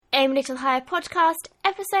Aim a Little Higher podcast,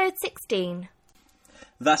 episode 16.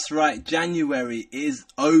 That's right, January is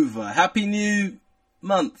over. Happy New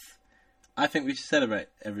Month. I think we should celebrate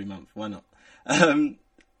every month. Why not? I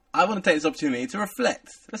want to take this opportunity to reflect.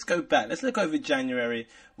 Let's go back. Let's look over January.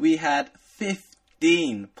 We had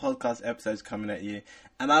 15 podcast episodes coming at you.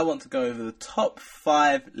 And I want to go over the top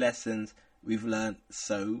 5 lessons we've learned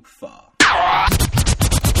so far.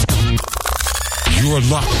 You're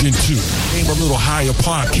locked into Aim a Little Higher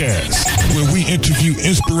podcast, where we interview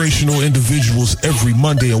inspirational individuals every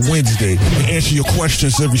Monday and Wednesday and answer your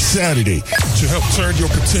questions every Saturday to help turn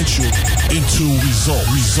your potential into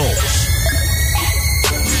results.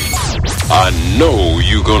 I know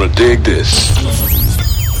you're gonna dig this.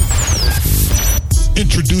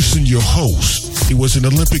 Introducing your host. He was an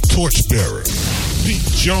Olympic torchbearer. Pete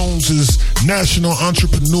Jones is National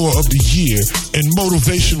Entrepreneur of the Year and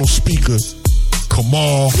motivational speaker,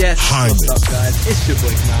 Kamal Hyman. What's up, guys? It's your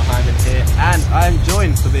boy Kamal Hyman here, and I'm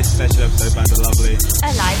joined for this special episode by the lovely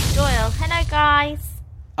Eliza Doyle. Hello, guys.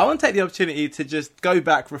 I want to take the opportunity to just go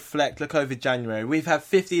back, reflect, look over January. We've had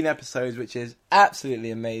 15 episodes, which is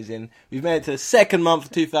absolutely amazing. We've made it to the second month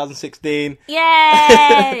of 2016.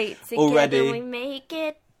 Yay! Together Already. we make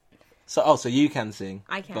it. So you can sing.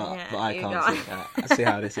 I can, but, yeah. But I You can't can't. sing. I see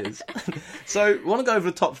how this is. So, I want to go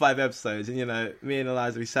over the top 5 episodes. And, me and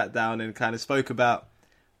Eliza, we sat down and kind of spoke about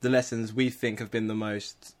the lessons we think have been the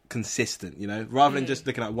most consistent, rather than just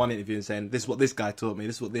looking at one interview and saying, this is what this guy taught me,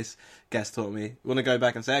 this is what this guest taught me. We want to go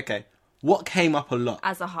back and say, okay, what came up a lot?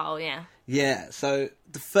 As a whole, yeah. Yeah, so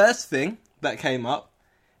the first thing that came up,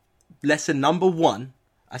 lesson number 1,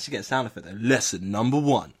 I should get a sound effect though, lesson number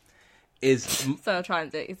 1 is... So try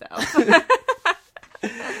and do it yourself.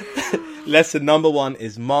 Lesson number 1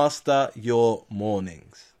 is master your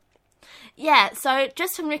mornings. Yeah, so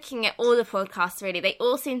just from looking at all the podcasts, really, they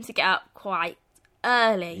all seem to get up quite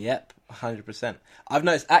early. Yep, 100%. I've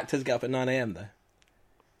noticed actors get up at 9 a.m.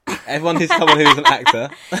 though. Everyone who's someone who's an actor.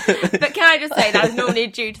 But can I just say, that's normally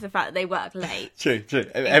due to the fact that they work late. True.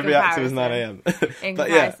 Every actor is 9 a.m. In But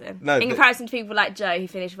comparison. Yeah, in comparison to people like Joe, who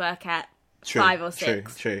finish work at 5 or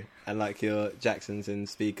 6. True. And like your Jacksons and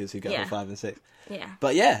speakers who get up at 5 and 6. Yeah.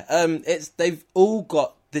 But yeah, they've all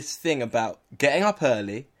got this thing about getting up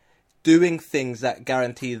early, doing things that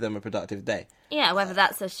guarantee them a productive day. Yeah, whether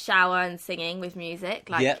that's a shower and singing with music,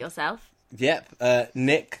 like yourself. Yep.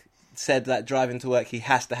 Nick said that driving to work, he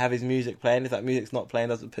has to have his music playing. If that music's not playing,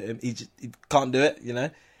 doesn't put him. He can't do it.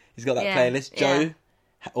 He's got that playlist. Joe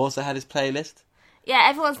also had his playlist. Yeah,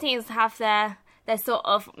 everyone seems to have their sort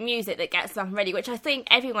of music that gets them ready, which I think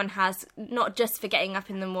everyone has, not just for getting up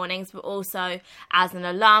in the mornings, but also as an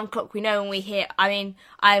alarm clock. We know when we hear, I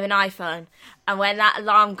have an iPhone, and when that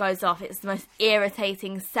alarm goes off, it's the most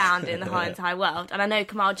irritating sound in the whole entire world. And I know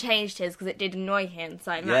Kamal changed his because it did annoy him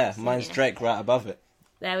so much. Yeah, mine's Drake right above it.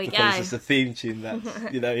 There we because go. it's just a theme tune that's,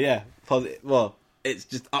 positive. Well, it's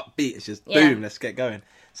just upbeat. It's just boom, let's get going.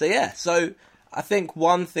 So I think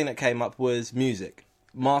one thing that came up was music.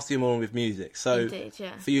 Master your morning with music. So Indeed,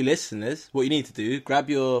 for you listeners, what you need to do, grab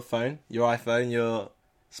your phone, your iPhone, your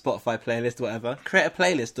Spotify playlist, whatever. Create a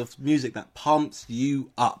playlist of music that pumps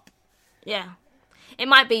you up. Yeah. It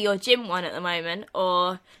might be your gym one at the moment,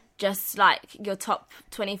 or just like your top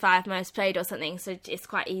 25 most played or something, so it's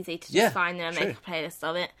quite easy to just find them and make a playlist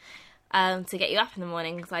of it to get you up in the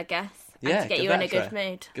mornings, I guess, and to get you in a good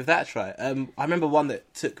mood. Give that a try. I remember one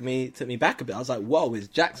that took me back a bit. I was like, whoa, is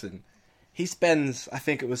Jackson. He spends, I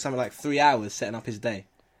think it was something like 3 hours setting up his day.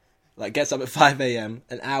 Like, gets up at 5 a.m,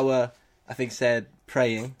 an hour, I think said,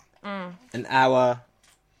 praying, an hour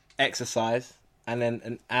exercise, and then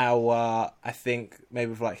an hour, I think,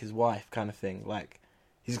 maybe with like his wife kind of thing. Like,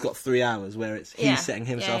 he's got 3 hours where he's setting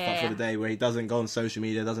himself up for the day, where he doesn't go on social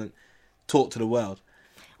media, doesn't talk to the world.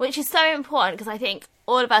 Which is so important, because I think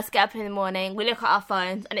all of us get up in the morning, we look at our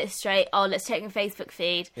phones, and it's straight, let's check the Facebook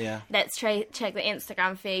feed, let's check the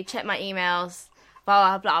Instagram feed, check my emails,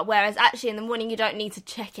 blah, blah, blah. Whereas actually in the morning, you don't need to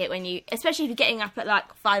check it especially if you're getting up at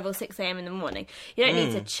like 5 or 6 a.m. in the morning. You don't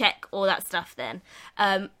need to check all that stuff then.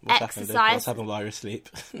 What's happened while you're asleep?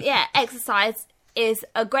 Yeah, exercise is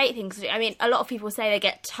a great thing to do. I mean, a lot of people say they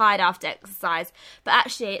get tired after exercise, but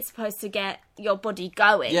actually it's supposed to get your body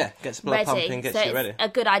going. Yeah, gets blood pumping, gets you ready. It's a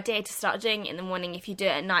good idea to start doing it in the morning if you do it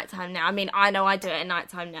at night time now. I mean, I know I do it at night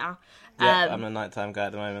time now. Yeah, I'm a nighttime guy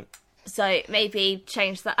at the moment. So maybe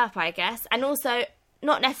change that up, I guess. And also,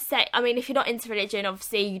 not necessarily, I mean, if you're not into religion,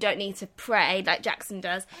 obviously you don't need to pray like Jackson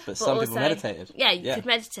does. But some also, people meditated. Yeah, you could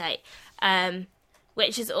meditate,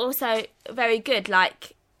 which is also very good.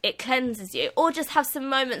 Like, it cleanses you. Or just have some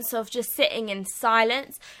moments of just sitting in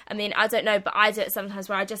silence. I mean, I don't know, but I do it sometimes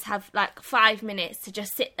where I just have like 5 minutes to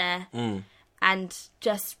just sit there and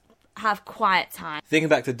just have quiet time. Thinking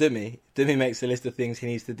back to Dummy makes a list of things he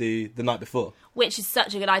needs to do the night before. Which is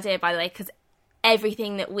such a good idea, by the way, because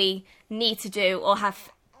everything that we need to do or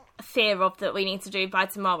have fear of that we need to do by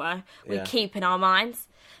tomorrow, we keep in our minds.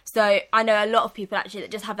 So I know a lot of people actually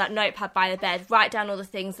that just have that notepad by the bed, write down all the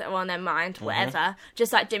things that are on their mind, whatever,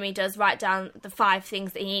 just like Jimmy does, write down the 5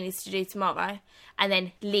 things that he needs to do tomorrow and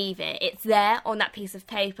then leave it. It's there on that piece of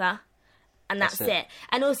paper and that's it.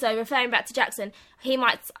 And also, referring back to Jackson, he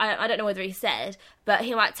might, I don't know whether he said, but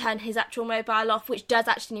he might turn his actual mobile off, which does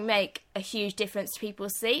actually make a huge difference to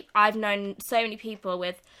people's sleep. I've known so many people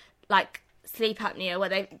with, like, sleep apnea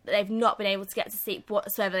where they've not been able to get to sleep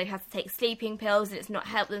whatsoever. They've had to take sleeping pills and it's not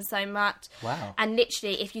helped them so much. Wow. And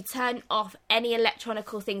literally, if you turn off any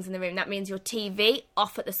electronical things in the room, that means your TV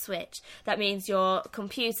off at the switch, that means your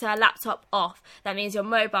computer, laptop off, that means your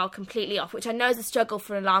mobile completely off, which I know is a struggle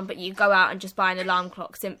for an alarm, but you go out and just buy an alarm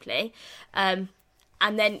clock simply, and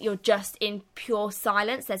then you're just in pure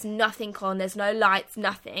silence. There's nothing on, there's no lights,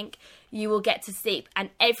 nothing. You will get to sleep, and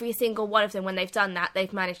every single one of them, when they've done that,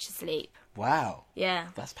 they've managed to sleep. Wow. Yeah.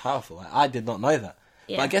 That's powerful. I did not know that.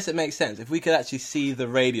 Yeah. But I guess it makes sense. If we could actually see the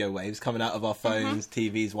radio waves coming out of our phones,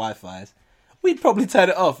 TVs, Wi-Fi's, we'd probably turn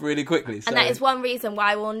it off really quickly. So. And that is one reason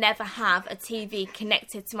why I will never have a TV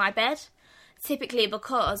connected to my bed. Typically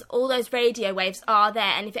because all those radio waves are there,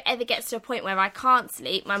 and if it ever gets to a point where I can't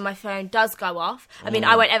sleep, my phone does go off. I mean,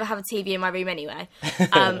 I won't ever have a TV in my room anyway,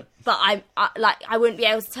 but I wouldn't be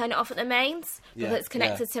able to turn it off at the mains because it's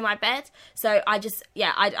connected to my bed. So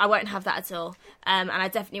I won't have that at all, and I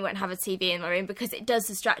definitely won't have a TV in my room because it does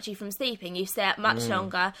distract you from sleeping. You stay up much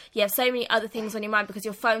longer. You have so many other things on your mind because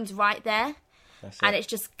your phone's right there. And it's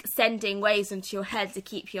just sending waves into your head to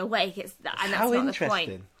keep you awake. And that's How not interesting. the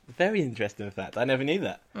point. Very interesting fact. I never knew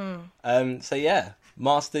that. So yeah,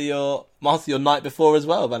 master your night before as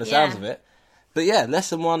well, by the sounds of it. But yeah,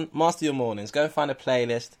 lesson 1: master your mornings. Go and find a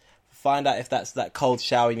playlist. Find out if that's that cold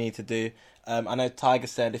shower you need to do. I know Tiger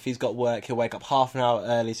said if he's got work, he'll wake up half an hour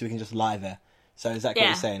early so he can just lie there. So exactly what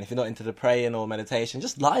you're saying. If you're not into the praying or meditation,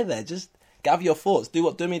 just lie there. Just gather your thoughts. Do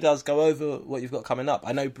what Dummy does. Go over what you've got coming up.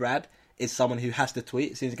 I know Brad is someone who has to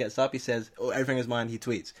tweet. As soon as he gets up, he says, everything is mine, he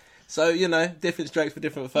tweets. So, you know, different strokes for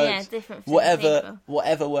different folks. Yeah, different for people.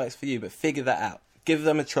 Whatever works for you, but figure that out. Give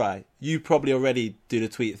them a try. You probably already do the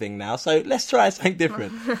tweet thing now, so let's try something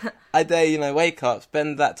different. I dare, wake up,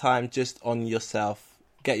 spend that time just on yourself,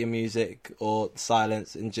 get your music or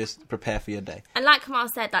silence and just prepare for your day. And like Kamal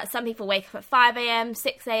said, like some people wake up at 5 a.m,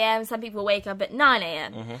 6 a.m, some people wake up at 9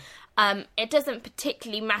 a.m. It doesn't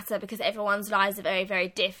particularly matter because everyone's lives are very, very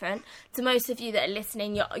different. To most of you that are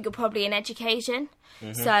listening, you're probably in education.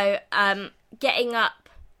 So getting up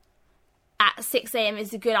at 6 a.m.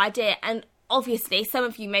 is a good idea. And obviously, some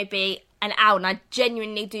of you may be an owl, and I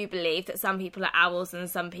genuinely do believe that some people are owls and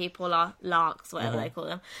some people are larks, whatever they call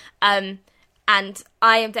them. And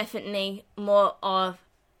I am definitely more of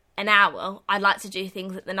an owl. I like to do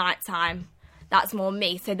things at the night time. That's more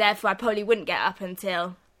me. So therefore, I probably wouldn't get up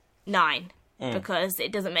until 9 because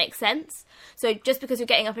it doesn't make sense. So just because you're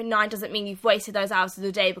getting up at 9 doesn't mean you've wasted those hours of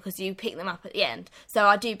the day because you pick them up at the end. So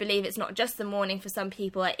I do believe it's not just the morning for some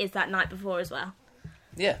people, it is that night before as well.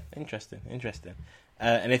 Yeah, interesting.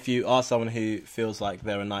 And if you are someone who feels like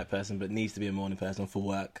they're a night person but needs to be a morning person for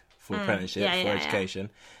work, for apprenticeship, for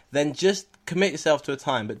education, then just commit yourself to a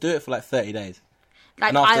time, but do it for like 30 days.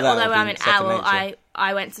 Like, although I'm an owl,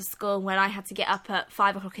 I went to school when I had to get up at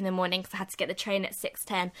 5 o'clock in the morning because I had to get the train at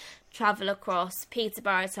 6:10, travel across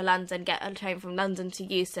Peterborough to London, get a train from London to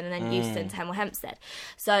Euston, and then Euston to Hemel Hempstead.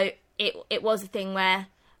 So it was a thing where,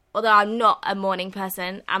 although I'm not a morning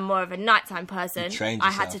person, I'm more of a nighttime person.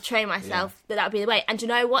 I had to train myself that would be the way. And do you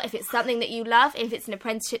know what? If it's something that you love, if it's an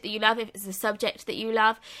apprenticeship that you love, if it's a subject that you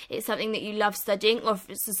love, it's something that you love studying, or if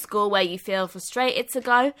it's a school where you feel frustrated to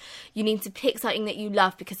go, you need to pick something that you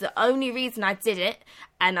love, because the only reason I did it,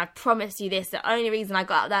 and I promise you this, the only reason I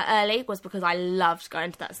got up that early was because I loved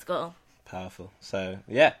going to that school. Powerful. So,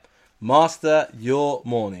 yeah. Master your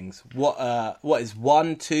mornings. What is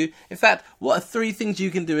 1, 2... In fact, what are 3 things you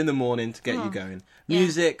can do in the morning to get you going?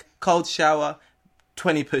 Music, cold shower,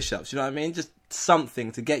 20 push-ups. You know what I mean? Just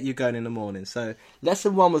something to get you going in the morning. So,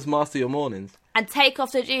 lesson 1 was master your mornings. And take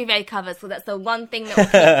off the duvet covers, because that's the one thing that will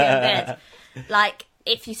keep you in bed. Like,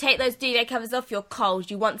 if you take those duvet covers off, you're cold.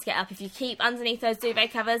 You want to get up. If you keep underneath those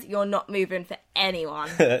duvet covers, you're not moving for anyone.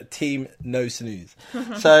 Team no snooze.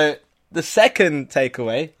 So... The second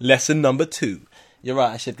takeaway, lesson number 2. You're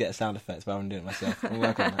right, I should get a sound effect, but I won't do it myself. I'll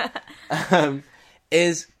work on that.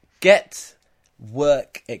 is get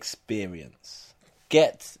work experience.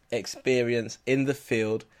 Get experience in the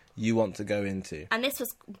field you want to go into. And this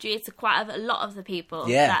was due to quite a lot of the people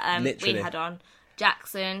Yeah, that literally. we had on.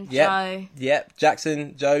 Jackson, Yep. Joe. Yep.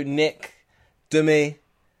 Jackson, Joe, Nick, Dummy,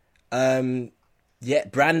 Brandon.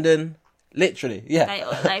 Literally,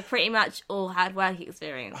 yeah. They pretty much all had work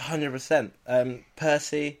experience. 100%.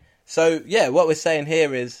 Percy. So, yeah, what we're saying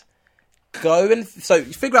here is so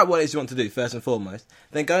figure out what it is you want to do first and foremost.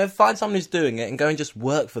 Then go and find someone who's doing it and go and just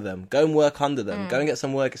work for them. Go and work under them. Go and get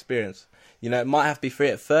some work experience. You know, it might have to be free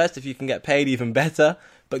at first. If you can get paid, even better.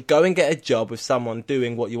 But go and get a job with someone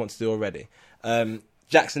doing what you want to do already.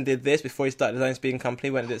 Jackson did this before he started his own speaking company.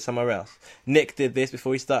 He went and did it somewhere else. Nick did this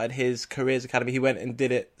before he started his careers academy. He went and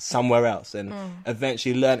did it somewhere else, and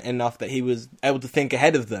eventually learned enough that he was able to think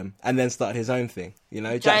ahead of them, and then started his own thing. You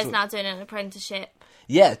know, Joe's now doing an apprenticeship.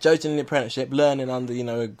 Yeah, Joe's doing an apprenticeship, learning under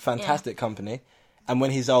a fantastic company, and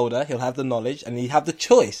when he's older, he'll have the knowledge and he'll have the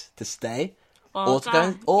choice to stay. Or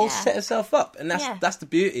to go and set himself up, and that's the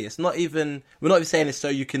beauty. It's not even we're not even saying this so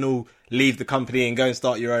you can all leave the company and go and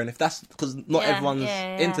start your own. If that's because not everyone's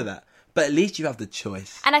into that, but at least you have the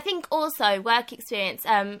choice. And I think also work experience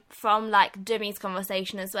from like Dummy's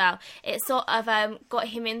conversation as well. It sort of got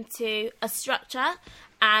him into a structure,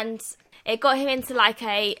 and it got him into like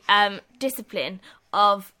a discipline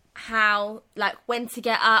of how like when to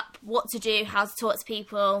get up, what to do, how to talk to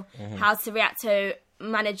people, how to react to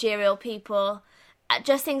managerial people,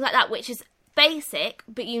 just things like that, which is basic,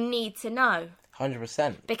 but you need to know.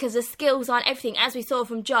 100%. Because the skills aren't everything. As we saw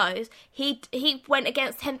from Joe's, he went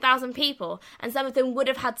against 10,000 people, and some of them would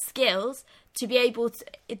have had skills to be able to,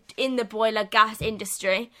 in the boiler gas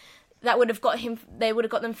industry, that would have got him, they would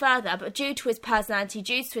have got them further. But due to his personality,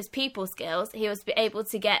 due to his people skills, he was able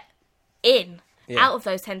to get in, out of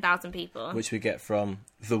those 10,000 people. Which we get from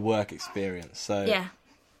the work experience. So Yeah.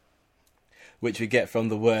 Which we get from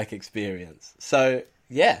the work experience. So,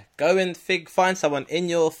 yeah, go and find someone in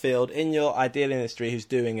your field, in your ideal industry who's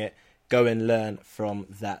doing it. Go and learn from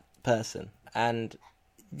that person. And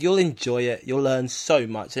you'll enjoy it. You'll learn so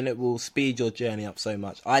much, and it will speed your journey up so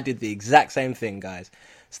much. I did the exact same thing, guys.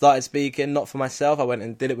 Started speaking, not for myself. I went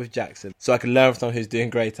and did it with Jackson, so I could learn from someone who's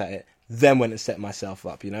doing great at it. Then went and set myself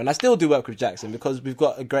up, And I still do work with Jackson because we've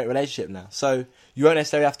got a great relationship now. So you won't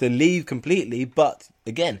necessarily have to leave completely, but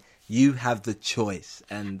again, you have the choice.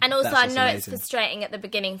 And also, that's I what's know amazing. it's frustrating at the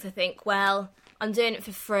beginning to think, well, I'm doing it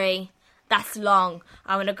for free. That's long.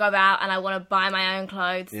 I want to go out and I want to buy my own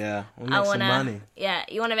clothes. Yeah, we'll make some money. Yeah,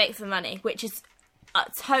 you want to make some money, which is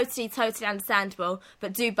totally understandable,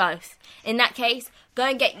 but do both. In that case, go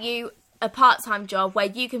and get you a part-time job where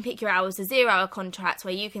you can pick your hours, a 0-hour contract,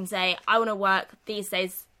 where you can say, I want to work these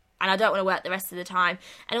days and I don't want to work the rest of the time.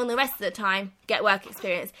 And on the rest of the time, get work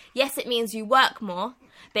experience. Yes, it means you work more,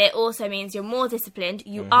 but it also means you're more disciplined,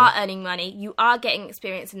 you are earning money, you are getting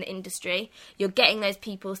experience in the industry, you're getting those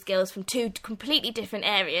people skills from two completely different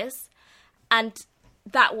areas, and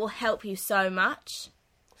that will help you so much.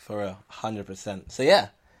 For 100%. So yeah,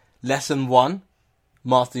 lesson 1,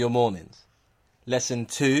 master your mornings. Lesson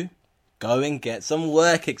 2, go and get some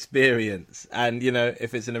work experience. And,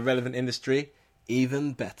 if it's in a relevant industry,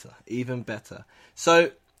 even better.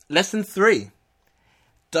 So, lesson 3,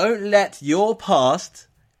 don't let your past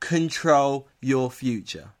control your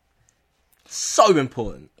future. So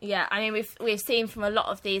important. Yeah, I mean, we've seen from a lot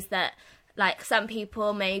of these that, like, some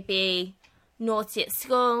people may be naughty at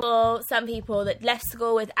school, or some people that left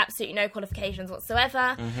school with absolutely no qualifications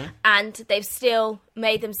whatsoever, and they've still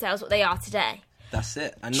made themselves what they are today. That's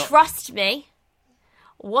it. And Trust me,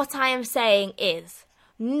 what I am saying is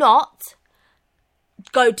not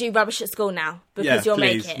go do rubbish at school now because you'll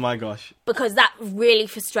make it. My gosh. Because that really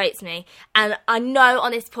frustrates me. And I know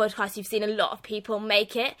on this podcast you've seen a lot of people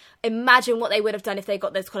make it. Imagine what they would have done if they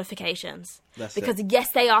got those qualifications. Because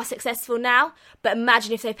yes, they are successful now, but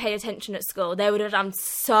imagine if they paid attention at school. They would have done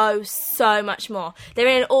so much more. They're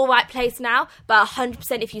in an all right place now, but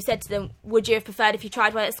 100% if you said to them, would you have preferred if you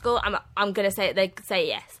tried well at school? I'm going to say that they'd say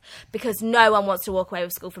yes. Because no one wants to walk away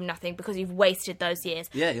with school from nothing because you've wasted those years.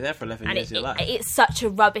 Yeah, you're there for 11 years of your life. It's such a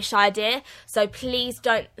rubbish idea. So please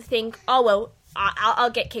don't think, oh, well,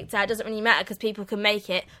 I'll get kicked out. It doesn't really matter because people can make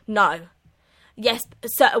it. No. Yes,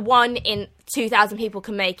 so 1 in 2,000 people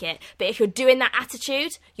can make it. But if you're doing that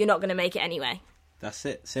attitude, you're not going to make it anyway. That's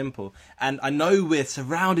it. Simple. And I know we're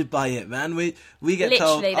surrounded by it, man. We get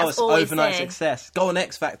Literally, told, it's overnight success. Go on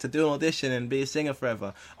X Factor, do an audition and be a singer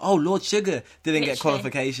forever. Oh, Lord Sugar didn't get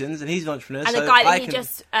qualifications and he's an entrepreneur. And the guy that he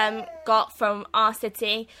just got from our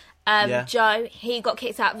city, Joe, he got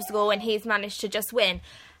kicked out of school and he's managed to just win.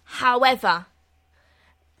 However,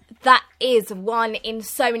 that is one in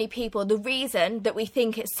so many people. The reason that we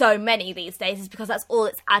think it's so many these days is because that's all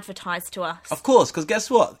it's advertised to us. Of course, because guess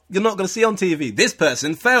what? You're not going to see on TV, this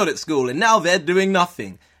person failed at school and now they're doing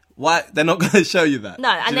nothing. Why? They're not going to show you that. No,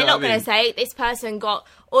 and they're not going to say, this person got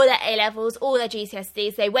all their A-levels, all their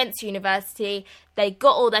GCSEs, they went to university, they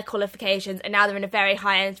got all their qualifications, and now they're in a very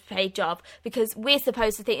high-end paid job. Because we're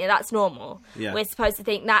supposed to think that that's normal. Yeah. We're supposed to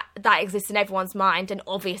think that exists in everyone's mind, and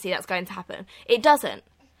obviously that's going to happen. It doesn't.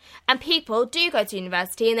 And people do go to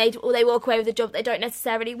university and they walk away with a job they don't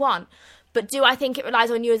necessarily want. But do I think it relies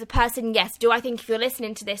on you as a person? Yes. Do I think if you're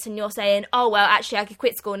listening to this and you're saying, oh, well, actually, I could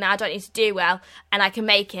quit school now, I don't need to do well, and I can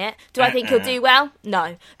make it, do I think you'll do well?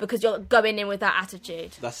 No, because you're going in with that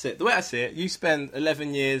attitude. That's it. The way I see it, you spend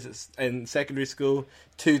 11 years in secondary school,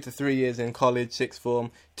 2 to 3 years in college, sixth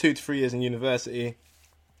form, 2 to 3 years in university.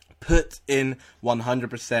 Put in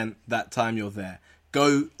 100% that time you're there.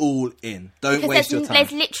 Go all in. Don't waste your time.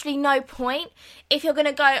 There's literally no point. If you're going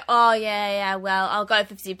to go, oh, yeah, well, I'll go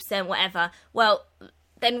 50%, whatever. Well,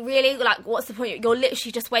 then really, like, what's the point? You're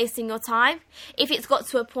literally just wasting your time. If it's got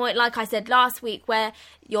to a point, like I said last week, where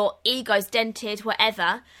your ego's dented,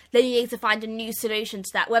 whatever, then you need to find a new solution to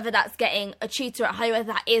that, whether that's getting a tutor at home,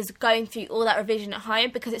 whether that is going through all that revision at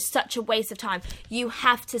home, because it's such a waste of time. You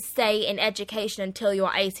have to stay in education until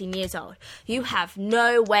you're 18 years old. You have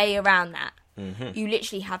no way around that. Mm-hmm. You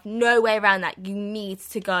literally have no way around that. You need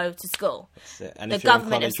to go to school. That's it. And the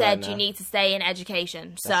government have said you need to stay in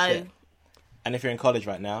education. So, and if you're in college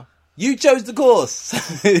right now, you chose the course.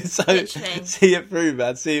 So literally. See it through,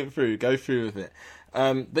 man. See it through. Go through with it.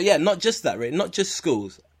 But yeah, not just that, really. Not just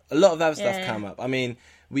schools. A lot of other stuff come up. I mean,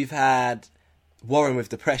 we've had Warren with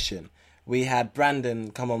depression. We had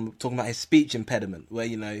Brandon come on talking about his speech impediment, where,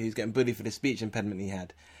 you know, he's getting bullied for the speech impediment he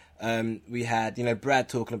had. We had, you know, Brad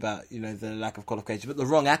talking about, you know, the lack of qualification, but the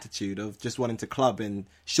wrong attitude of just wanting to club in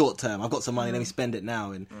short term. I've got some money, let me spend it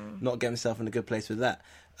now, and not get himself in a good place with that.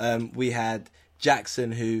 We had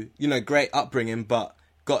Jackson, who, you know, great upbringing, but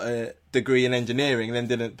got a degree in engineering and then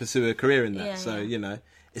didn't pursue a career in that. You know,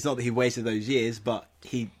 it's not that he wasted those years, but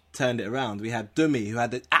he turned it around. We had Dumi, who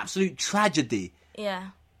had an absolute tragedy. Yeah.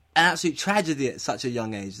 An absolute tragedy at such a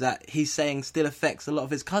young age that he's saying still affects a lot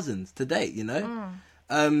of his cousins to date, you know?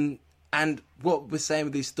 And what we're saying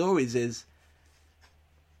with these stories is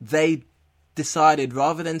they decided,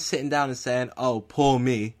 rather than sitting down and saying, oh, poor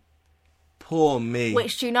me.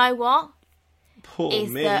 Which, do you know what? Poor is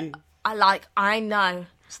me. That, I know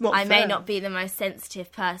I may not be the most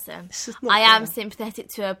sensitive person. I am sympathetic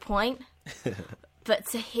to a point. But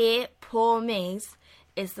to hear poor me's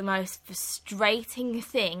is the most frustrating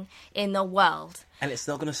thing in the world. And it's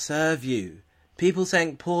not going to serve you. People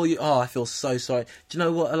saying, poor you, oh, I feel so sorry. Do you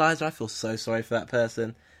know what, Eliza? I feel so sorry for that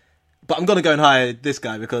person. But I'm going to go and hire this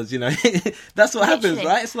guy because, you know, that's what happens,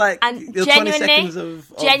 right? It's like, and 20 seconds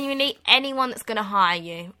of... Genuinely, anyone that's going to hire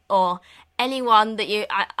you, or anyone that you...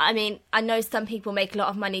 I mean, I know some people make a lot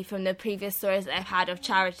of money from the previous stories that they've had of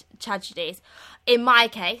tragedies. In my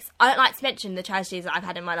case, I don't like to mention the tragedies that I've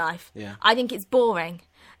had in my life. Yeah. I think it's boring.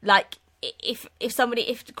 Like... If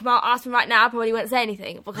Kamal asked me right now, I probably wouldn't say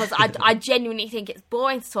anything because I genuinely think it's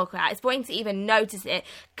boring to talk about. It's boring to even notice it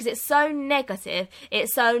because it's so negative.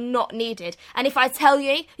 It's so not needed. And if I tell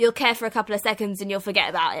you, you'll care for a couple of seconds and you'll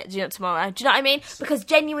forget about it. Tomorrow. Do you know what I mean? Because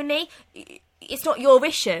genuinely, it's not your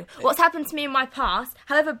issue. What's happened to me in my past,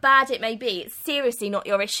 however bad it may be, it's seriously not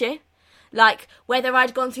your issue. Like, whether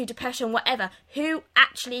I'd gone through depression, whatever, who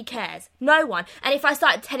actually cares? No one. And if I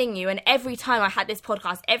started telling you, and every time I had this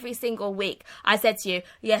podcast, every single week, I said to you,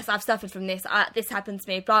 yes, I've suffered from this, this happened to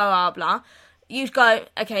me, blah, blah, blah, you'd go,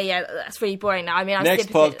 okay, yeah, that's really boring now. I mean,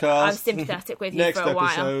 I'm sympathetic with you for a while.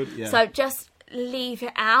 Episode, yeah. So just leave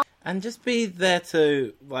it out. And just be there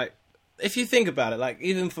to, like, if you think about it, like,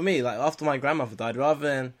 even for me, like, after my grandmother died, rather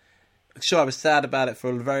than, sure, I was sad about it for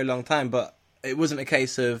a very long time, but it wasn't a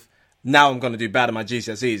case of, now I'm going to do bad at my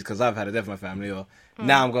GCSEs because I've had a death in my family, or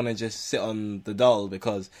now I'm going to just sit on the dole,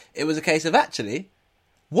 because it was a case of, actually,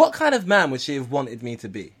 what kind of man would she have wanted me to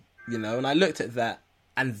be? You know, and I looked at that,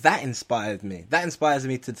 and that inspired me. That inspires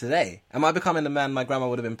me to today. Am I becoming the man my grandma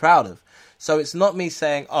would have been proud of? So it's not me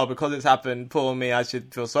saying, oh, because it's happened, poor me, I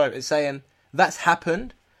should feel sorry. It's saying, that's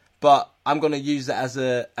happened, but I'm going to use that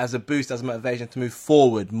as a boost, as a motivation to move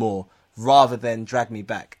forward more, rather than drag me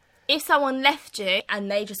back. If someone left you and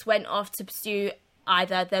they just went off to pursue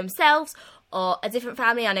either themselves or a different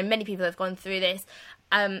family, I know many people have gone through this,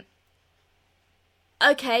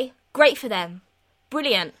 okay, great for them.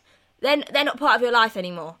 Brilliant. Then they're not part of your life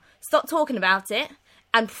anymore. Stop talking about it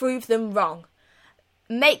and prove them wrong.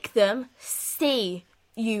 Make them see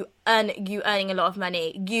you earning a lot of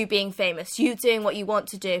money, you being famous, you doing what you want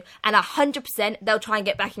to do, and 100% they'll try and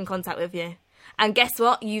get back in contact with you. And guess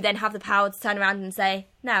what? You then have the power to turn around and say,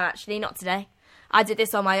 no, actually, not today. I did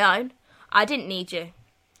this on my own. I didn't need you.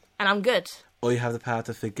 And I'm good. Or you have the power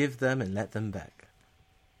to forgive them and let them back.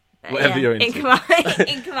 Whatever you're into.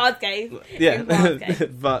 In Kamal's case. Yeah. In Kamal's case.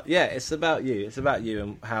 But yeah, it's about you. It's about you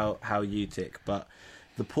and how you tick. But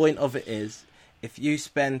the point of it is, if you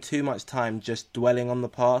spend too much time just dwelling on the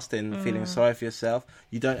past and feeling sorry for yourself,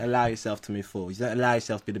 you don't allow yourself to move forward. You don't allow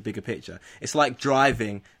yourself to be the bigger picture. It's like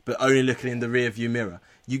driving, but only looking in the rear view mirror.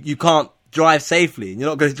 You can't drive safely. You're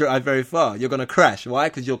not going to drive very far. You're going to crash. Why?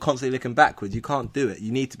 Because you're constantly looking backwards. You can't do it.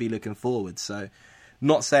 You need to be looking forward. So,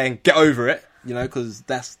 not saying get over it, because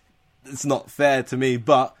it's not fair to me.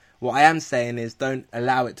 But what I am saying is don't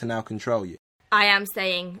allow it to now control you. I am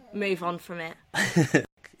saying move on from it.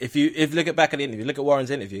 If you look back at the interview, look at Warren's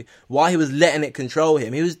interview, while he was letting it control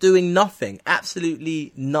him, he was doing nothing,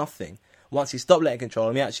 absolutely nothing. Once he stopped letting it control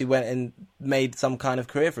him, he actually went and made some kind of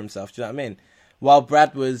career for himself. Do you know what I mean? While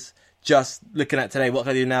Brad was just looking at today, what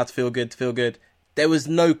can I do now to feel good? There was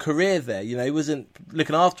no career there. He wasn't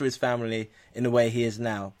looking after his family in the way he is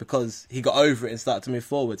now because he got over it and started to move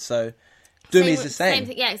forward. So Dumi's the same.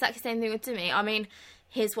 Thing, yeah, exactly the same thing with Dumi. I mean,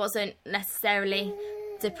 his wasn't necessarily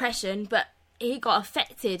depression, but he got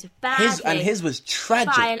affected badly. His was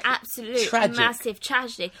tragic. By an absolute massive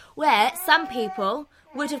tragedy, where some people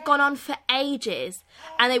would have gone on for ages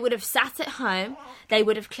and they would have sat at home, they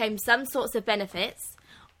would have claimed some sorts of benefits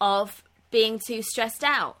of being too stressed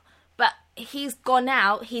out. But he's gone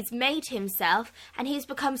out, he's made himself, and he's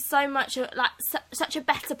become so much such a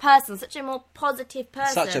better person, such a more positive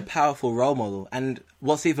person. Such a powerful role model. And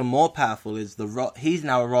what's even more powerful is he's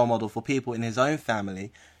now a role model for people in his own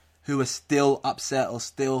family who are still upset or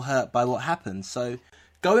still hurt by what happened. So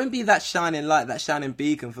go and be that shining light, that shining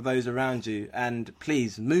beacon for those around you. And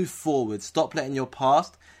please, move forward. Stop letting your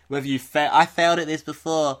past, whether you I failed at this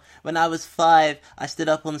before. When I was 5, I stood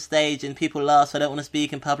up on stage and people laughed, so I don't want to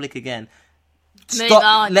speak in public again.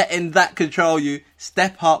 Stop letting that control you.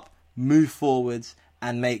 Step up, move forwards,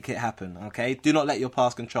 and make it happen, okay? Do not let your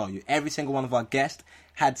past control you. Every single one of our guests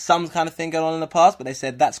had some kind of thing going on in the past, but they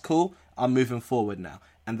said, that's cool, I'm moving forward now.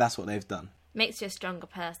 And that's what they've done. Makes you a stronger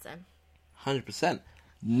person. 100%.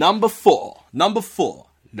 Number four.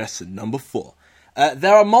 Lesson number 4.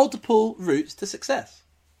 There are multiple routes to success.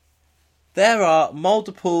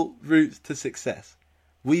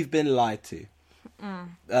 We've been lied to.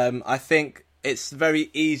 I think it's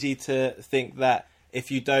very easy to think that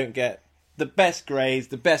if you don't get the best grades,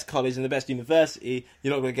 the best college and the best university,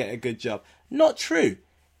 you're not going to get a good job. Not true.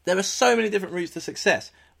 There are so many different routes to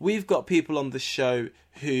success. We've got people on the show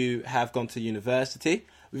who have gone to university.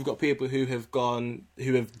 We've got people who have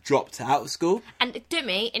dropped out of school. And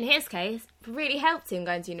Dumi, in his case, really helped him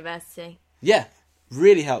going to university. Yeah,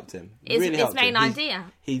 really helped him. His main idea.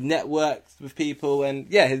 He networked with people, and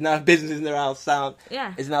his now business is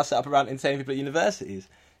now set up around entertaining people at universities.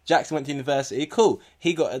 Jackson went to university, cool.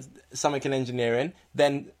 He got something in engineering,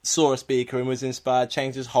 then saw a speaker and was inspired,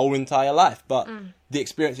 changed his whole entire life. But the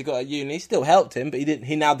experience he got at uni still helped him, but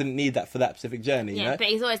he now didn't need that for that specific journey. Yeah, but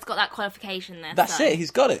he's always got that qualification there. That's it, he's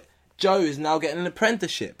got it. Joe is now getting an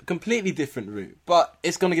apprenticeship, a completely different route, but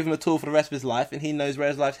it's going to give him a tool for the rest of his life, and he knows where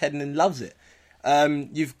his life's heading and loves it.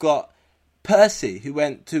 You've got Percy, who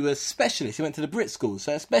went to a specialist. He went to the Brit School,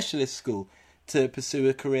 so a specialist school, to pursue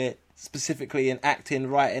a career specifically in acting,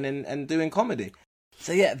 writing, and doing comedy.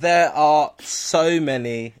 So yeah, there are so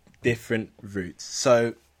many different routes.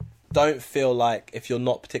 So don't feel like if you're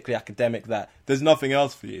not particularly academic that there's nothing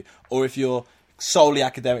else for you, or if you're solely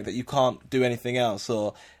academic that you can't do anything else,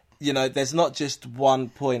 or there's not just one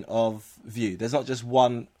point of view. There's not just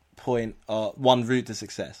one point or one route to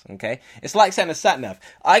success, okay? It's like setting a sat-nav.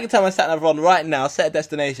 I can tell my sat-nav on right now, set a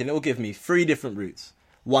destination, it will give me 3 different routes.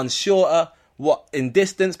 One's shorter, in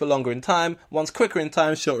distance but longer in time. One's quicker in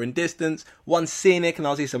time, shorter in distance. One's scenic, and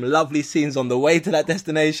I'll see some lovely scenes on the way to that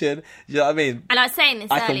destination. You know what I mean? And I was saying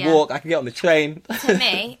this earlier. I can walk, I can get on the train. To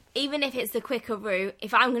me, even if it's the quicker route,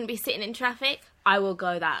 if I'm going to be sitting in traffic, I will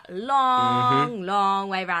go that long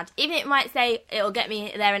way around. Even if it might say it'll get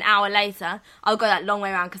me there an hour later, I'll go that long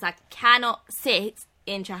way around because I cannot sit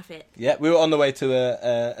in traffic. Yeah, we were on the way to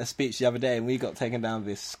a speech the other day and we got taken down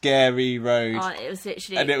this scary road. Oh, it was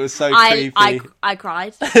literally... And it was so creepy. I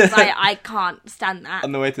cried. I can't stand that.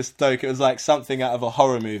 On the way to Stoke, it was like something out of a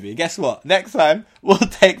horror movie. Guess what? Next time, we'll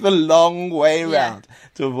take the long way round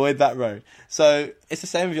to avoid that road. So, it's the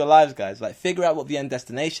same with your lives, guys. Like, figure out what the end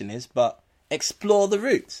destination is, but explore the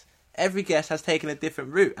routes. every guest has taken a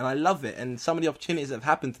different route, and I love it. And some of the opportunities that have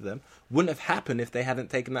happened to them wouldn't have happened if they hadn't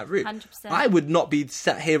taken that route. 100%. I would not be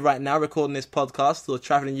sat here right now recording this podcast or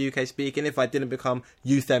travelling UK speaking if I didn't become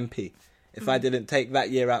youth MP. If I didn't take that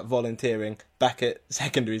year out volunteering back at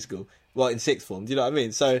secondary school, well, in sixth form, do you know what I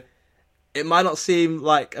mean? So it might not seem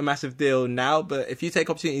like a massive deal now, but if you take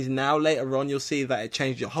opportunities now, later on, you'll see that it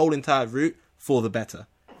changed your whole entire route for the better.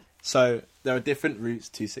 So there are different routes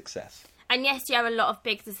to success. And yes, you have a lot of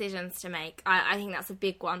big decisions to make. I think that's a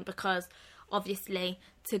big one because obviously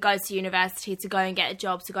to go to university, to go and get a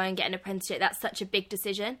job, to go and get an apprenticeship, that's such a big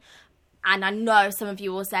decision. And I know some of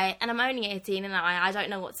you will say, and I'm only 18 and I don't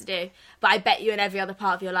know what to do. But I bet you in every other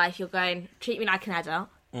part of your life, you're going, treat me like an adult.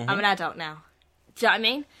 Mm-hmm. I'm an adult now. Do you know what I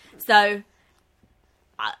mean? So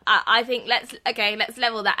I think let's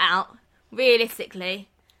level that out. Realistically,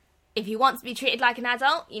 if you want to be treated like an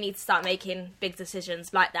adult, you need to start making big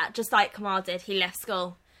decisions like that. Just like Kamal did. He left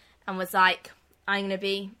school and was like, I'm going to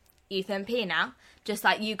be youth MP now. Just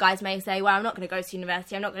like you guys may say, well, I'm not going to go to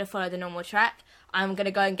university. I'm not going to follow the normal track. I'm going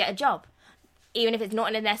to go and get a job. Even if it's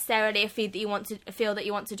not necessarily a field that you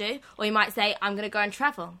want to do. Or you might say, I'm going to go and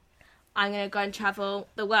travel. I'm going to go and travel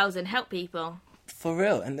the world and help people. For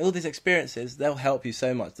real. And all these experiences, they'll help you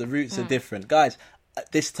so much. The routes are different. Guys,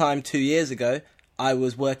 at this time 2 years ago, I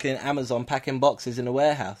was working in Amazon packing boxes in a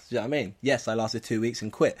warehouse. Do you know what I mean? Yes, I lasted 2 weeks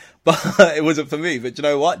and quit. But it wasn't for me. But you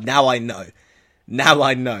know what? Now I know. Now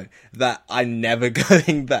I know that I'm never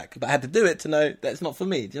going back. But I had to do it to know that it's not for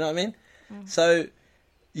me. Do you know what I mean? So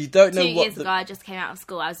you don't know 2 years ago, I just came out of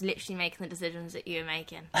school. I was literally making the decisions that you were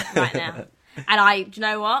making right now. And do you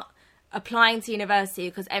know what? Applying to university,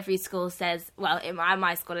 because every school says, well, in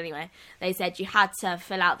my school anyway, they said you had to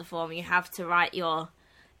fill out the form, you have to write your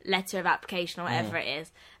letter of application or whatever it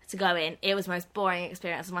is to go in. It was the most boring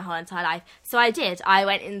experience of my whole entire life. So I did. I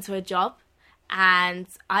went into a job and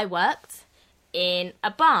I worked in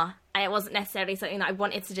a bar. And it wasn't necessarily something that I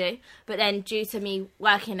wanted to do. But then due to me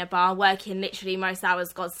working in a bar, working literally most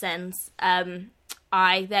hours God sends,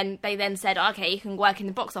 they then said, okay, you can work in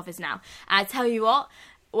the box office now. And I tell you what,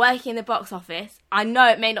 working in the box office, I know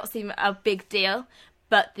it may not seem a big deal,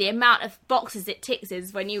 but the amount of boxes it ticks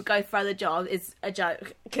is when you go for other jobs is a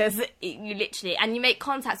joke. Because you literally, and you make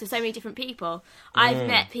contacts with so many different people. I've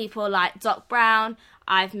met people like Doc Brown,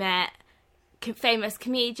 I've met famous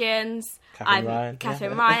comedians,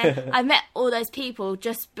 Catherine Ryan. I've met all those people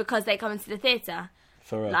just because they come into the theatre.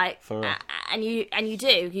 For real. And you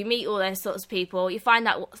do. You meet all those sorts of people. You find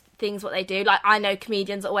out what they do. Like, I know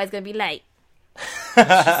comedians are always going to be late.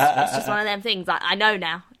 It's just one of them things. Like, I know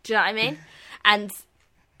now. Do you know what I mean? And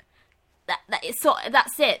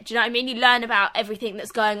that's it. Do you know what I mean? You learn about everything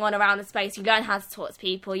that's going on around the space. You learn how to talk to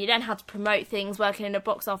people. You learn how to promote things working in a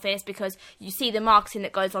box office because you see the marketing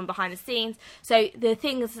that goes on behind the scenes. So the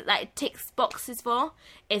things that it ticks boxes for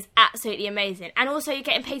is absolutely amazing. And also you're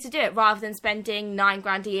getting paid to do it rather than spending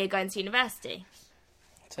 $9,000 a year going to university.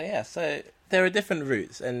 So there are different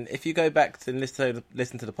routes. And if you go back to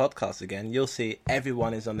listen to the podcast again, you'll see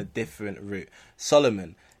everyone is on a different route.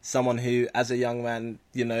 Solomon, someone who, as a young man,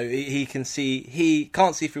 you know, he can't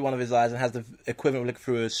see through one of his eyes and has the equivalent of looking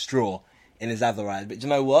through a straw in his other eye. But you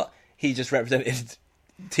know what? He just represented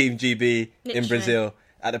Team GB in Brazil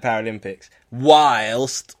at the Paralympics,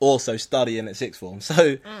 whilst also studying at sixth form.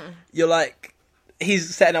 So you're like,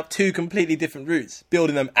 he's setting up two completely different routes,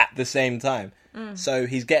 building them at the same time. So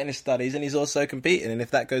he's getting his studies and he's also competing, and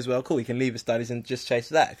if that goes well, cool, he can leave his studies and just chase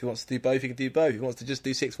that. If he wants to do both, he can do both. If he wants to just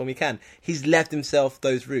do sixth form, he can. He's left himself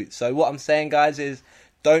those routes. So what I'm saying, guys, is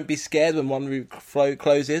don't be scared when one route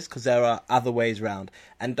closes, because there are other ways round.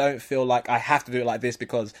 And don't feel like I have to do it like this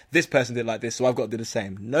because this person did it like this, so I've got to do the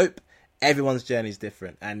same. Nope. Everyone's journey is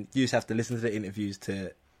different, and you just have to listen to the interviews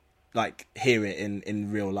to like hear it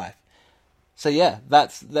in real life. So yeah,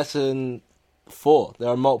 that's lesson 4. There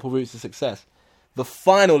are multiple routes to success. The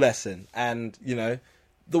final lesson, and, you know,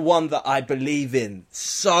 the one that I believe in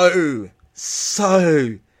so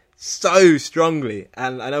strongly,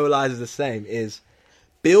 and I know Eliza's the same, is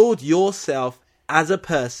build yourself as a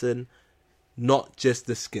person, not just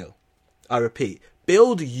the skill. I repeat,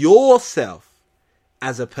 build yourself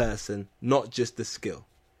as a person, not just the skill.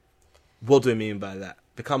 What do I mean by that?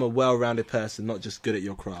 Become a well-rounded person, not just good at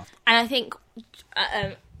your craft. And I think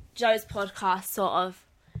Joe's podcast sort of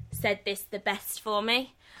said this the best for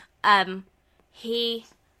me. He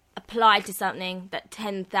applied to something that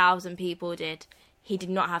 10,000 people did. He did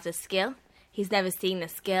not have the skill. He's never seen the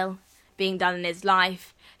skill being done in his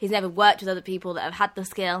life. He's never worked with other people that have had the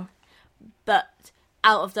skill. But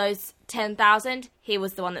out of those 10,000, he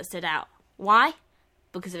was the one that stood out. Why?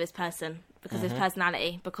 Because of his person. Because of his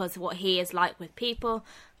personality. Because of what he is like with people.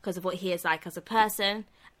 because of what he is like as a person.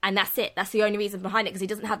 And that's it. That's the only reason behind it, because he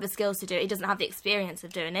doesn't have the skills to do it. He doesn't have the experience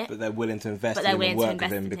of doing it. But they're willing to invest in him and work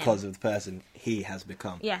with him because of the person he has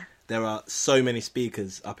become. Yeah. There are so many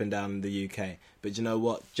speakers up and down the UK. But you know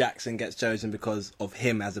what? Jackson gets chosen because of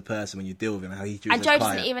him as a person when you deal with him, how he treats And Joe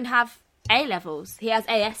doesn't even have A levels. He has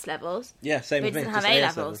AS levels. Yeah, same with me. He doesn't have A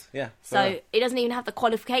levels. Yeah. So he doesn't even have the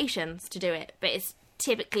qualifications to do it. But it's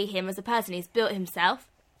typically him as a person. He's built himself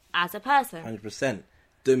as a person. 100%.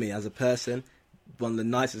 Dumi as a person, one of the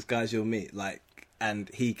nicest guys you'll meet. Like, and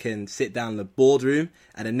he can sit down in the boardroom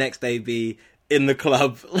and the next day be in the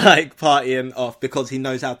club, like partying off, because he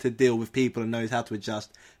knows how to deal with people and knows how to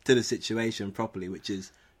adjust to the situation properly, which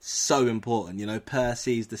is so important. You know,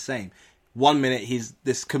 Percy's the same. 1 minute he's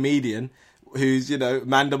this comedian who's, you know,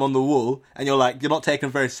 Mandem on the wall, and you're like, you're not taken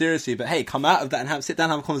very seriously, but hey, come out of that and sit down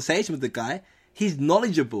and have a conversation with the guy. He's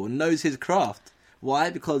knowledgeable and knows his craft.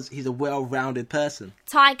 Why? Because he's a well-rounded person.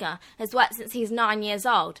 Tiger has worked since he's 9 years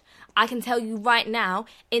old. I can tell you right now,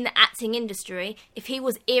 in the acting industry, if he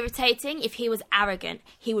was irritating, if he was arrogant,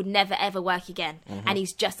 he would never ever work again. Mm-hmm. And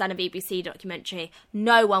he's just done a BBC documentary.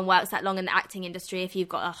 No one works that long in the acting industry if you've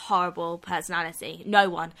got a horrible personality. No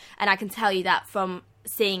one. And I can tell you that from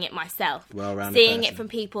seeing it myself. Well-rounded seeing person. it from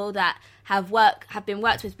people that have been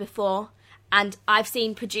worked with before. And I've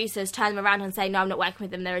seen producers turn them around and say, no, I'm not working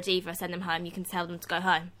with them, they're a diva, send them home, you can tell them to go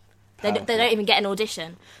home. They don't even get an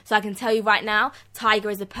audition. So I can tell you right now, Tiger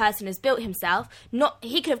as a person has built himself.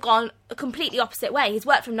 He could have gone a completely opposite way. He's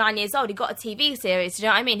worked from 9 years old, he got a TV series, do you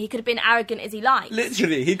know what I mean? He could have been arrogant as he liked.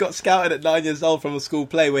 Literally, he got scouted at 9 years old from a school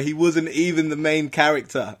play where he wasn't even the main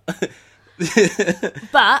character.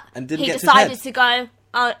 But and didn't he get decided to go,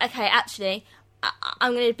 oh, okay, actually,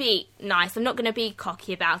 I'm going to be nice. I'm not going to be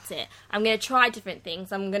cocky about it. I'm going to try different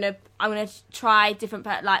things. I'm going to try different,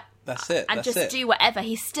 like... That's it. And do whatever.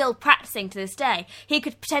 He's still practicing to this day. He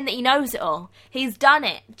could pretend that he knows it all. He's done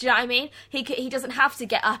it. Do you know what I mean? He doesn't have to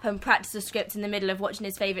get up and practice a script in the middle of watching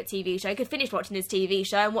his favourite TV show. He could finish watching his TV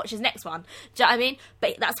show and watch his next one. Do you know what I mean?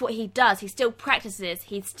 But that's what he does. He still practices.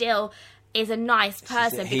 He still is a nice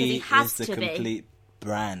person because he has to be. He is the complete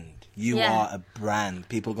brand. You are a brand.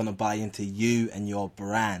 People are going to buy into you and your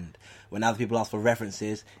brand. When other people ask for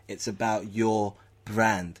references, it's about your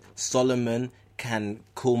brand. Solomon can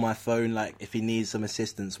call my phone like if he needs some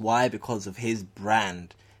assistance. Why? Because of his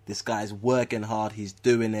brand. This guy's working hard. He's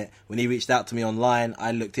doing it. When he reached out to me online,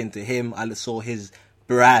 I looked into him. I saw his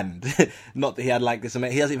brand. Not that he had like this. He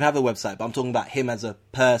doesn't even have a website, but I'm talking about him as a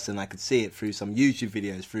person. I could see it through some YouTube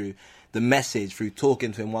videos, through the message, through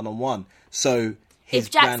talking to him one-on-one. So... if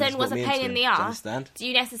Jackson was a pain in the arse, do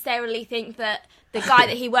you necessarily think that the guy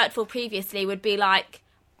that he worked for previously would be like,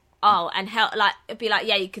 oh, and help, like, be like,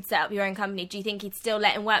 yeah, you could set up your own company? Do you think he'd still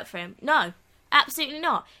let him work for him? No, absolutely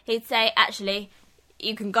not. He'd say, actually,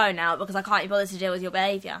 you can go now because I can't be bothered to deal with your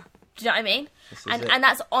behaviour. Do you know what I mean? And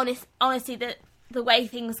that's honestly the way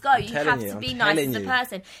things go. You have to be nice as a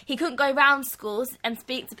person. He couldn't go round schools and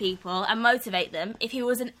speak to people and motivate them if he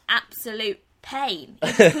was an absolute pain.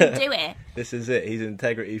 He just couldn't do it. This is it. He's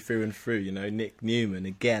integrity through and through. You know, Nick Newman,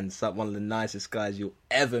 again, one of the nicest guys you'll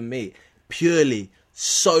ever meet. Purely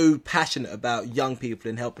so passionate about young people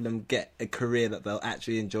and helping them get a career that they'll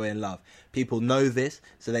actually enjoy and love. People know this,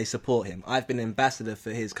 so they support him. I've been ambassador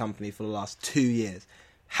for his company for the last 2 years.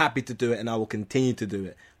 Happy to do it, and I will continue to do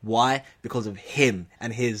it. Why? Because of him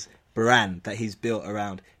and his brand that he's built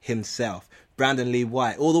around himself. Brandon Lee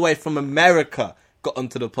White, all the way from America, got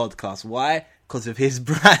onto the podcast. Why? Because of his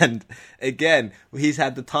brand. Again, he's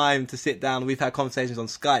had the time to sit down. We've had conversations on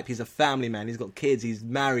Skype. He's a family man. He's got kids. He's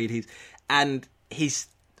married. He's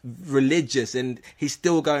religious, and he's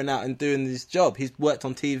still going out and doing his job. He's worked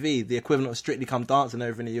on TV, the equivalent of Strictly Come Dancing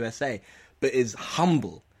over in the USA, but is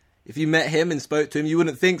humble. If you met him and spoke to him, you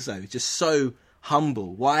wouldn't think so. He's just so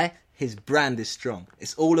humble. Why? His brand is strong.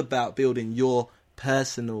 It's all about building your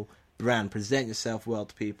personal brand. Present yourself well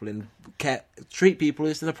to people and treat people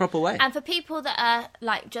in a proper way. And for people that are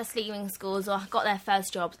like just leaving schools or got their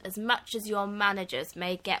first jobs, as much as your managers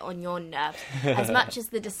may get on your nerves, as much as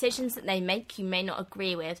the decisions that they make you may not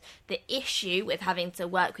agree with, the issue with having to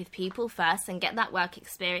work with people first and get that work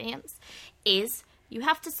experience is you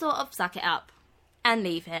have to sort of suck it up and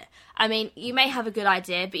leave it. I mean, you may have a good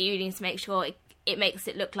idea, but you need to make sure it makes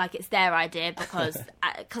it look like it's their idea because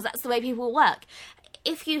that's the way people work.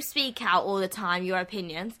 If you speak out all the time your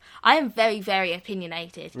opinions, I am very, very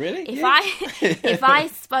opinionated. Really? If I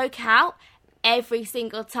spoke out every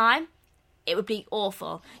single time, it would be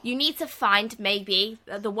awful. You need to find maybe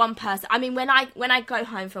the one person. I mean, when I go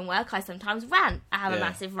home from work, I sometimes rant. I have a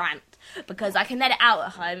massive rant. because I can let it out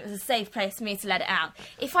at home. It's a safe place for me to let it out.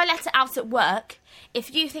 If I let it out at work,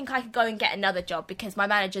 if you think I could go and get another job because my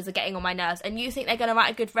managers are getting on my nerves and you think they're going to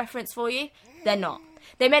write a good reference for you, they're not.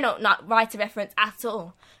 They may not write a reference at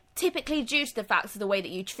all. Typically due to the facts of the way that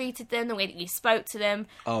you treated them, the way that you spoke to them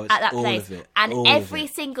at that all place. Of it. And all every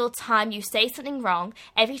single time you say something wrong,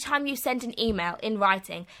 every time you send an email in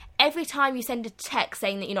writing, every time you send a text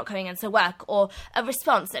saying that you're not coming into work, or a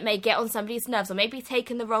response that may get on somebody's nerves or may be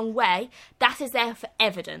taken the wrong way, that is there for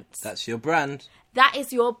evidence. That's your brand. That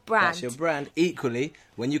is your brand. That's your brand. Equally,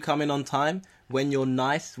 when you come in on time, when you're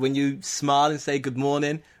nice, when you smile and say good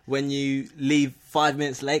morning, when you leave 5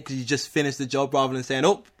 minutes late because you just finished the job rather than saying,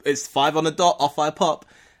 oh, it's 5 on the dot, off I pop.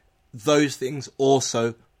 Those things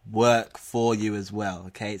also work for you as well,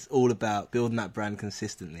 okay? It's all about building that brand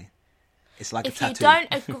consistently. It's like a tattoo. If you don't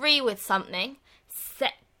agree with something,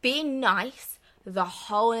 be nice the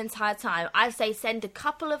whole entire time. I say send a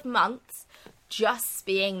couple of months just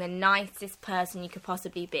being the nicest person you could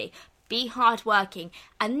possibly be. Be hardworking.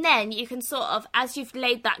 And then you can sort of, as you've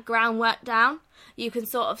laid that groundwork down, you can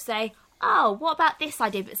sort of say, oh, what about this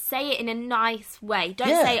idea? But say it in a nice way. Don't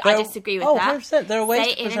say, I disagree with that. 100%. There are ways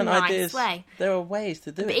say to present ideas. Way. There are ways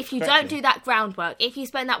to do it. But if you don't do that groundwork, if you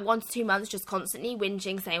spend that 1 to 2 months just constantly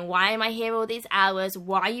whinging, saying, why am I here all these hours?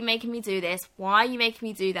 Why are you making me do this? Why are you making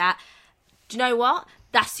me do that? Do you know what?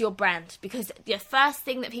 That's your brand. Because the first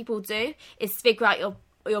thing that people do is figure out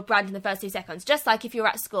your brand in the first 2 seconds. Just like if you're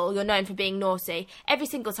at school, you're known for being naughty. Every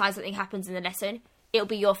single time something happens in the lesson, it'll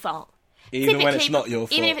be your fault. Even when it's not your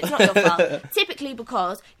fault. Even if it's not your fault. Typically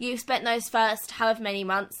because you've spent those first however many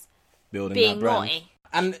months building being that brand. naughty.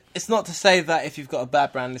 And it's not to say that if you've got a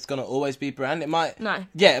bad brand, it's going to always be brand. It might... No.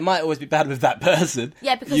 Yeah, it might always be bad with that person.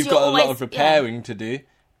 Yeah, because you've you're got always, a lot of repairing to do.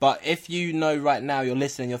 But if you know right now, you're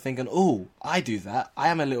listening, you're thinking, oh, I do that. I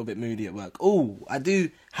am a little bit moody at work. Oh, I do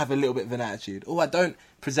have a little bit of an attitude. Oh, I don't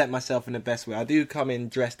present myself in the best way. I do come in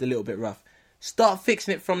dressed a little bit rough. Start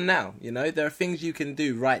fixing it from now. You know, there are things you can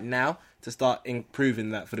do right now to start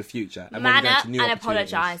improving that for the future. And Man up and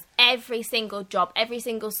apologise. Every single job, every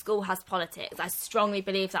single school has politics. I strongly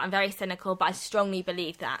believe that. I'm very cynical, but I strongly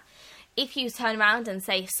believe that. If you turn around and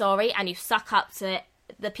say sorry and you suck up to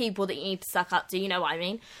the people that you need to suck up to, you know what I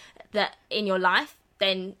mean, that in your life,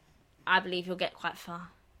 then I believe you'll get quite far.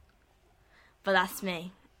 But that's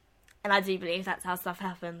me. And I do believe that's how stuff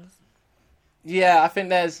happens. Yeah, I think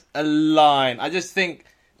there's a line. I just think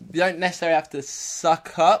you don't necessarily have to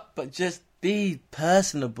suck up, but just be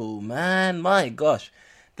personable, man. My gosh.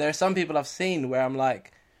 There are some people I've seen where I'm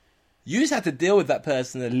like, you just had to deal with that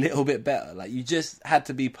person a little bit better. Like, you just had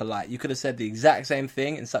to be polite. You could have said the exact same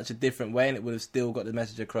thing in such a different way and it would have still got the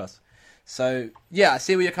message across. So, yeah, I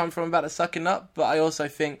see where you're coming from about the sucking up, but I also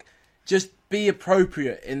think just be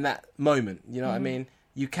appropriate in that moment. You know what I mean?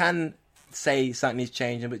 You can say something needs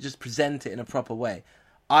changing, but just present it in a proper way.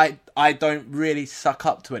 I don't really suck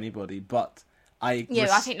up to anybody, but I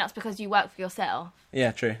think that's because you work for yourself.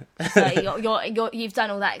 Yeah, true. So you've done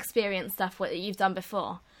all that experience stuff that you've done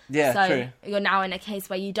before. Yeah, so true. You're now in a case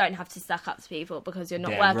where you don't have to suck up to people because you're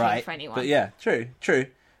not working for anyone. But yeah, true.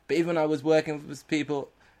 But even when I was working with people,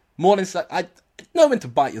 more than suck, I know when to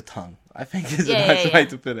bite your tongue. I think is a nice way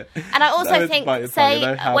to put it. And I also think,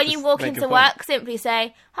 when you walk into work, simply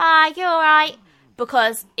say, hi, you alright?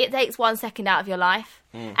 Because it takes 1 second out of your life.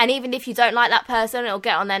 And even if you don't like that person, it'll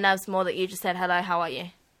get on their nerves more that you just said, hello, how are you?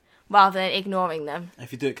 Rather than ignoring them.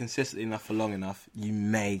 If you do it consistently enough for long enough, you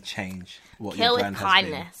may change what Kill your brand with has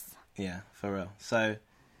been. kindness. Yeah, for real. So,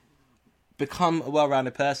 become a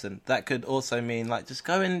well-rounded person. That could also mean, like, just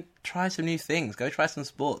go and try some new things. Go try some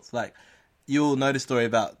sports. Like, you'll know the story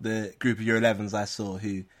about the group of Year 11s I saw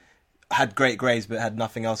who had great grades but had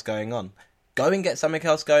nothing else going on. Go and get something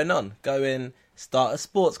else going on. Go and start a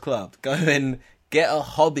sports club. Go and get a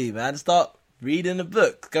hobby, man. Start reading a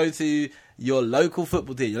book. Go to your local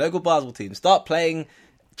football team, your local basketball team. Start playing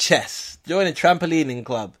chess. Join a trampolining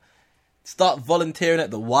club. Start volunteering at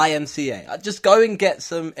the YMCA. Just go and get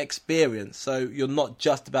some experience so you're not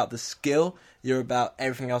just about the skill, you're about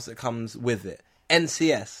everything else that comes with it.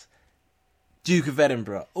 NCS. Duke of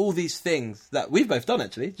Edinburgh, all these things that we've both done,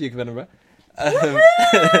 actually, Duke of Edinburgh.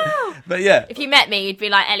 But yeah. If you met me, you'd be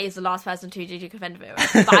like, Ellie's the last person to do Duke of Edinburgh.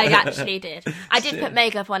 But I actually did. I did put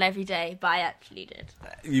makeup on every day, but I actually did.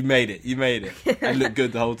 You made it. And looked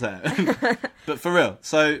good the whole time. But for real,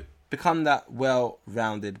 so become that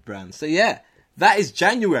well-rounded brand. So yeah, that is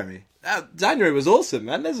January. January was awesome,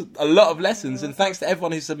 man. There's a lot of lessons, and thanks to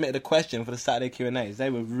everyone who submitted a question for the Saturday Q&As.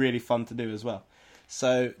 They were really fun to do as well.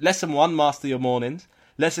 So, lesson 1, master your mornings.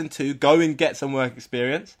 Lesson 2, go and get some work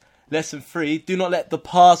experience. Lesson 3, do not let the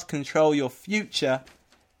past control your future.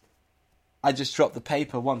 I just dropped the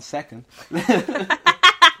paper 1 second.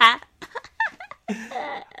 I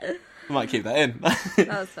might keep that in. That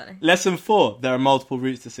was funny. Lesson 4. There are multiple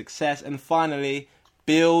routes to success. And finally,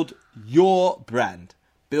 build your brand.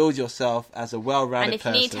 Build yourself as a well-rounded person.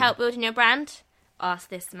 And if you need help building your brand, ask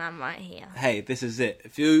this man right here. Hey, this is it.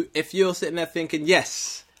 If you're sitting there thinking,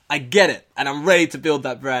 yes, I get it, and I'm ready to build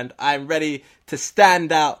that brand. I'm ready to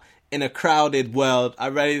stand out in a crowded world.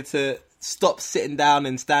 I'm ready to stop sitting down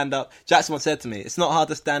and stand up. Jackson once said to me, it's not hard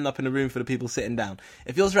to stand up in a room for the people sitting down.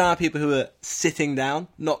 If you're surrounded by people who are sitting down,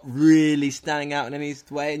 not really standing out in any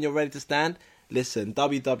way, and you're ready to stand, listen,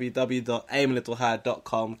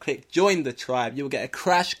 www.aimalittlehigher.com, click join the tribe. You'll get a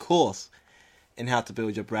crash course in how to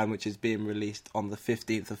build your brand, which is being released on the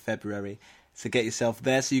 15th of February. So get yourself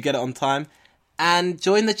there so you get it on time and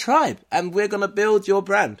join the tribe. And we're going to build your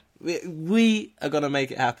brand. We are going to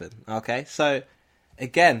make it happen. Okay, so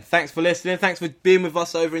again, thanks for listening. Thanks for being with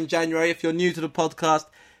us over in January. If you're new to the podcast,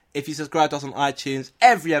 if you subscribe to us on iTunes,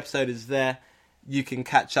 every episode is there. You can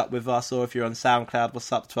catch up with us, or if you're on SoundCloud,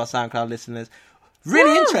 what's up to our SoundCloud listeners?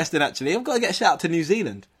 Really interesting, actually. I've got to get a shout out to New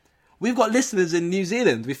Zealand. We've got listeners in New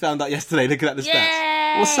Zealand. We found out yesterday looking at the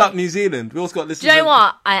stats. What's up, New Zealand? We also got listeners. Do you know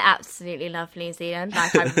what? I absolutely love New Zealand.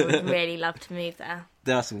 Like, I would really love to move there.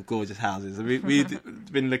 There are some gorgeous houses. We've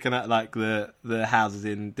been looking at like the houses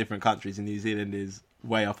in different countries, and New Zealand is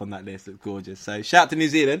way up on that list. It's gorgeous. So shout out to New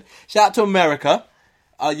Zealand. Shout out to America,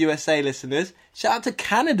 our USA listeners. Shout out to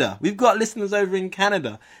Canada. We've got listeners over in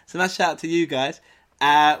Canada. So nice shout out to you guys.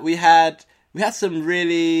 We had some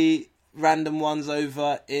really random ones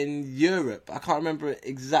over in Europe. I can't remember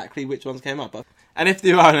exactly which ones came up. And if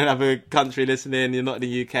you are in another country listening, you're not in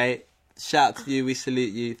the UK, shout out to you. We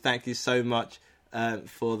salute you. Thank you so much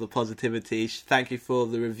for the positivity. Thank you for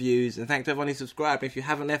the reviews. And thank to everyone who subscribed. If you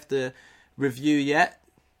haven't left a review yet,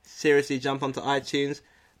 seriously jump onto iTunes.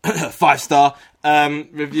 5-star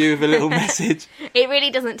review with a little message. It really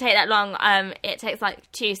doesn't take that long. It takes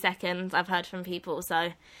like 2 seconds, I've heard from people,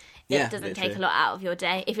 so it doesn't take a lot out of your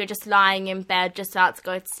day. If you're just lying in bed, just about to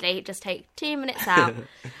go to sleep, just take 2 minutes out.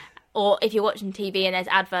 Or if you're watching TV and there's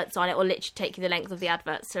adverts on it, will literally take you the length of the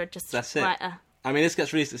adverts. So just that's it. Right, I mean, this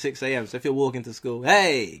gets released at 6 a.m, so if you're walking to school,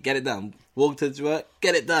 hey, get it done. Walk to work,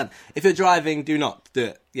 get it done. If you're driving, do not do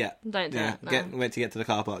it. Yeah. Don't do it. No. Wait to get to the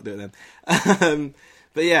car park, do it then.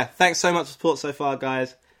 But yeah, thanks so much for support so far,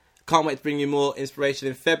 guys. Can't wait to bring you more inspiration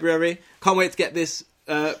in February. Can't wait to get this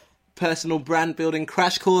personal brand building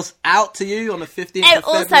crash course out to you on the 15th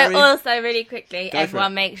of February. Also, really quickly,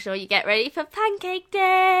 everyone make sure you get ready for Pancake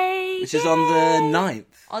Day. Which is on the 9th.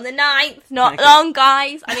 On the 9th. Not long,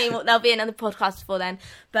 guys. I mean, there'll be another podcast before then.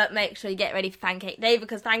 But make sure you get ready for Pancake Day,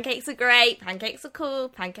 because pancakes are great, pancakes are cool,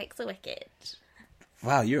 pancakes are wicked.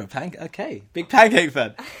 Wow, you're a pancake. Okay, big pancake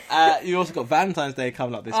fan. You also got Valentine's Day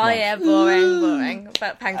coming up this month. Oh yeah, boring.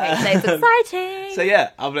 But Pancake Day's exciting. So yeah,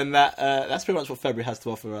 other than that, that's pretty much what February has to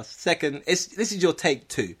offer us. Second, this is your take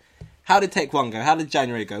 2. How did take 1 go? How did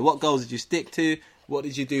January go? What goals did you stick to? What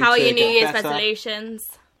did you do? How to are your New Year's better? resolutions?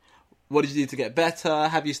 What did you do to get better?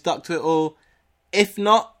 Have you stuck to it all? If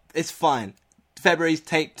not, it's fine. February's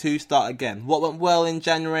take 2, start again. What went well in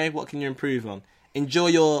January? What can you improve on? Enjoy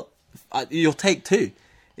your take 2.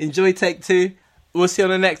 Enjoy take 2. We'll see you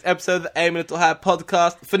on the next episode of the Aim a Little Higher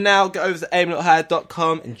podcast. For now, go over to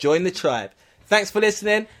aimalittlehigher.com and join the tribe. Thanks for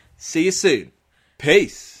listening. See you soon.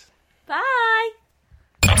 Peace. Bye.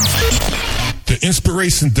 The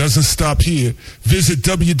inspiration doesn't stop here. Visit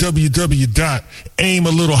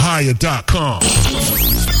www.aimalittlehigher.com.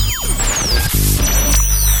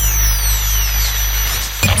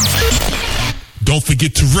 Don't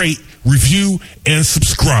forget to rate, review, and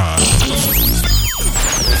subscribe.